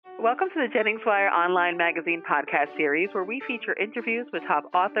Welcome to the Jennings Wire Online Magazine podcast series, where we feature interviews with top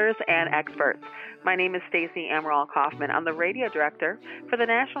authors and experts. My name is Stacey Amaral Kaufman. I'm the radio director for the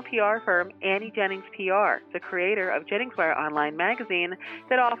national PR firm Annie Jennings PR, the creator of Jennings Wire Online Magazine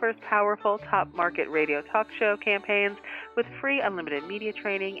that offers powerful top market radio talk show campaigns with free unlimited media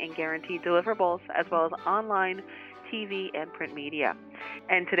training and guaranteed deliverables, as well as online TV and print media.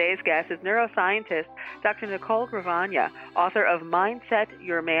 And today's guest is neuroscientist Dr. Nicole Gravagna, author of Mindset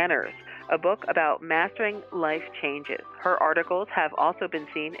Your Manners, a book about mastering life changes. Her articles have also been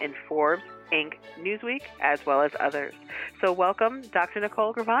seen in Forbes, Inc., Newsweek, as well as others. So welcome, Dr.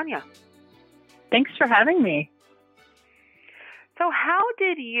 Nicole Gravagna. Thanks for having me. So how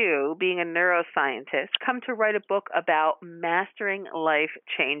did you, being a neuroscientist, come to write a book about mastering life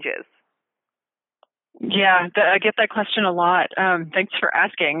changes? Yeah, I get that question a lot. Thanks for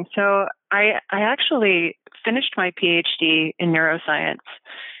asking. So I actually finished my PhD in neuroscience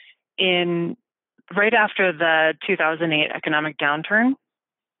right after the 2008 economic downturn,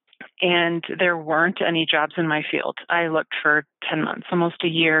 and there weren't any jobs in my field. I looked for 10 months, almost a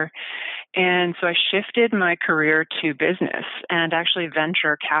year. And so I shifted my career to business and actually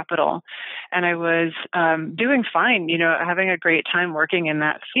venture capital. And I was doing fine, having a great time working in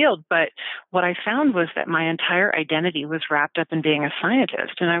that field. But what I found was that my entire identity was wrapped up in being a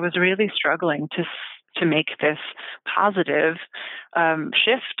scientist. And I was really struggling to make this positive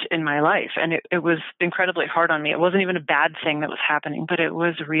shift in my life. And it was incredibly hard on me. It wasn't even a bad thing that was happening, but it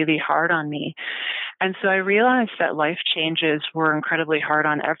was really hard on me. And so I realized that life changes were incredibly hard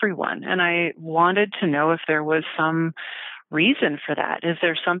on everyone. And I wanted to know if there was some reason for that. Is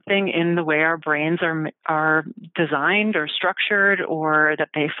there something in the way our brains are designed or structured or that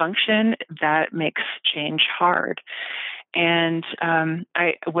they function that makes change hard? And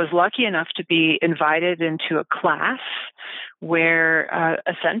I was lucky enough to be invited into a class where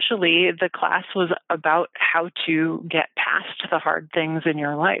essentially the class was about how to get past the hard things in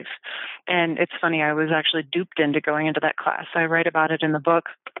your life. And it's funny, I was actually duped into going into that class. I write about it in the book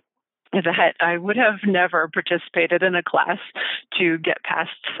that I would have never participated in a class to get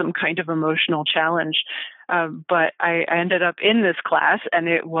past some kind of emotional challenge. But I ended up in this class, and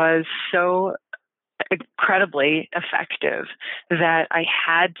it was so incredibly effective that I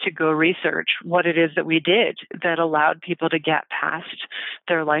had to go research what it is that we did that allowed people to get past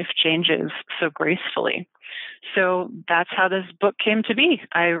their life changes so gracefully. So that's how this book came to be.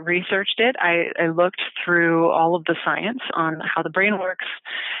 I researched it. I looked through all of the science on how the brain works,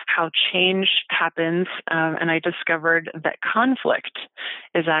 how change happens, and I discovered that conflict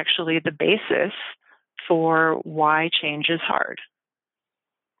is actually the basis for why change is hard.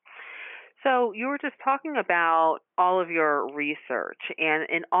 So you were just talking about all of your research, and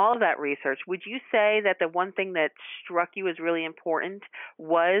in all of that research, would you say that the one thing that struck you as really important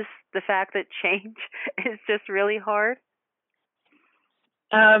was the fact that change is just really hard?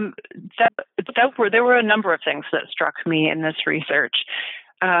 There were a number of things that struck me in this research.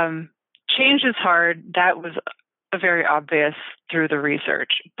 Change is hard. That was very obvious through the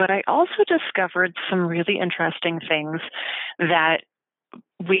research, but I also discovered some really interesting things that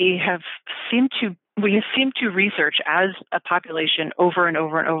we seem to research as a population over and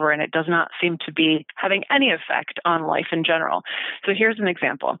over and over, and it does not seem to be having any effect on life in general. So here's an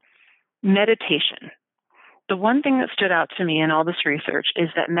example. Meditation. The one thing that stood out to me in all this research is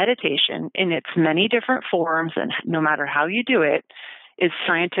that meditation, in its many different forms, and no matter how you do it, is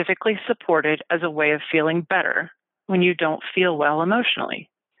scientifically supported as a way of feeling better when you don't feel well emotionally.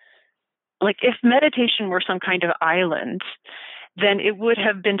 Like if meditation were some kind of island, then it would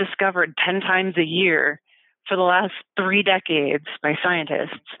have been discovered 10 times a year for the last 3 decades by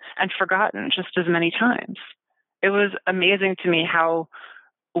scientists and forgotten just as many times. It was amazing to me how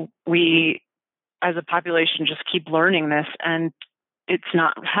we, as a population, just keep learning this, and it's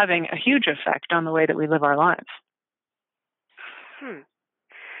not having a huge effect on the way that we live our lives.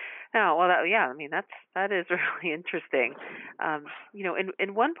 No, well, that is really interesting.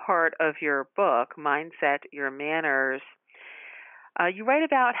 In one part of your book, Mindset Your Manners, you write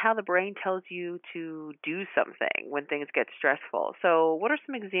about how the brain tells you to do something when things get stressful. So what are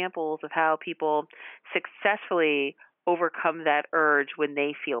some examples of how people successfully overcome that urge when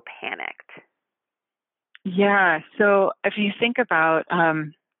they feel panicked? Yeah, so if you think about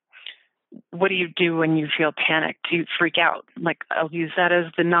what do you do when you feel panicked? Do you freak out? Like, I'll use that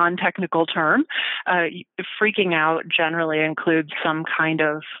as the non-technical term. Freaking out generally includes some kind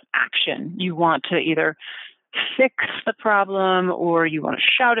of action. You want to either fix the problem, or you want to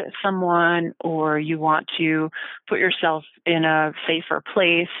shout at someone, or you want to put yourself in a safer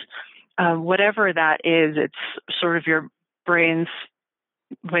place. Whatever that is, it's sort of your brain's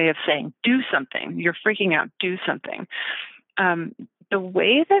way of saying do something. You're freaking out, do something. The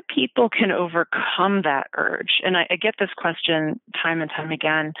way that people can overcome that urge, and I get this question time and time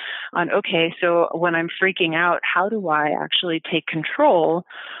again on, okay, so when I'm freaking out, how do I actually take control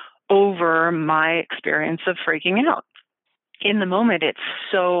over my experience of freaking out? In the moment, it's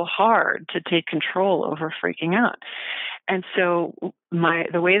so hard to take control over freaking out. And so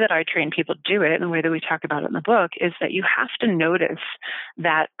the way that I train people to do it, and the way that we talk about it in the book, is that you have to notice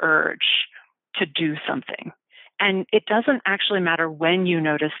that urge to do something. And it doesn't actually matter when you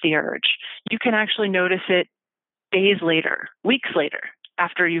notice the urge. You can actually notice it days later, weeks later,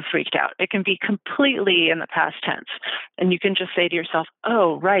 after you've freaked out. It can be completely in the past tense. And you can just say to yourself,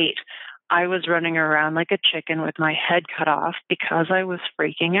 oh, right, I was running around like a chicken with my head cut off because I was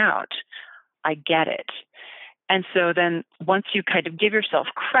freaking out. I get it. And so then once you kind of give yourself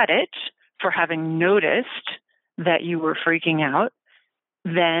credit for having noticed that you were freaking out,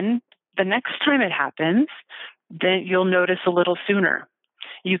 then the next time it happens, then you'll notice a little sooner.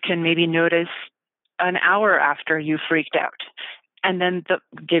 You can maybe notice an hour after you freaked out, and then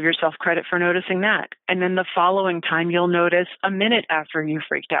give yourself credit for noticing that. And then the following time, you'll notice a minute after you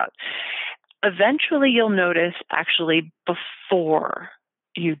freaked out. Eventually, you'll notice actually before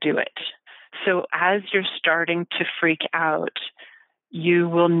you do it. So as you're starting to freak out, you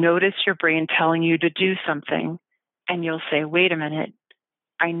will notice your brain telling you to do something, and you'll say, wait a minute,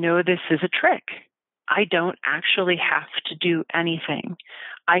 I know this is a trick. I don't actually have to do anything.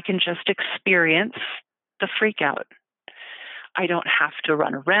 I can just experience the freak out. I don't have to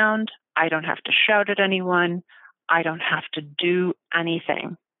run around. I don't have to shout at anyone. I don't have to do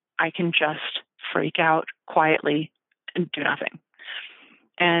anything. I can just freak out quietly and do nothing.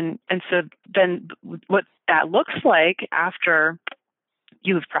 And so then what that looks like after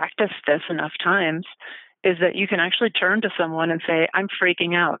you've practiced this enough times is that you can actually turn to someone and say, I'm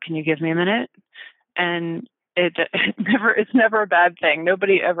freaking out. Can you give me a minute? And it's never a bad thing.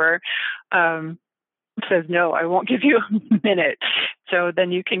 Nobody ever says, no, I won't give you a minute. So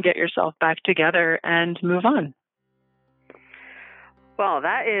then you can get yourself back together and move on. Well,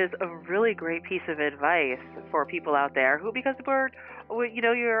 that is a really great piece of advice for people out there because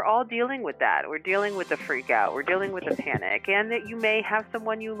you're all dealing with that. We're dealing with the freak out. We're dealing with the panic, and that you may have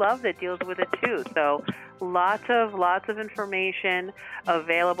someone you love that deals with it too. So lots of information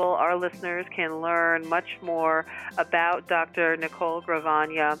available. Our listeners can learn much more about Dr. Nicole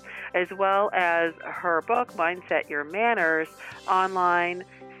Gravagna, as well as her book, Mindset Your Manners, online.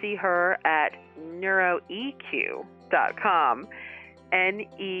 See her at neuroeq.com.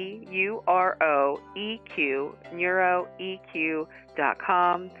 NEUROEQ,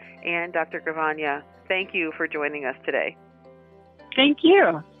 neuroeq.com. And Dr. Gravagna, thank you for joining us today. Thank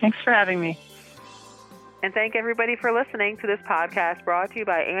you. Thanks for having me. And thank everybody for listening to this podcast brought to you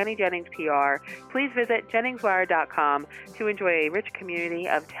by Annie Jennings PR. Please visit JenningsWire.com to enjoy a rich community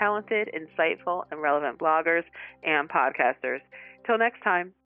of talented, insightful, and relevant bloggers and podcasters. Till next time.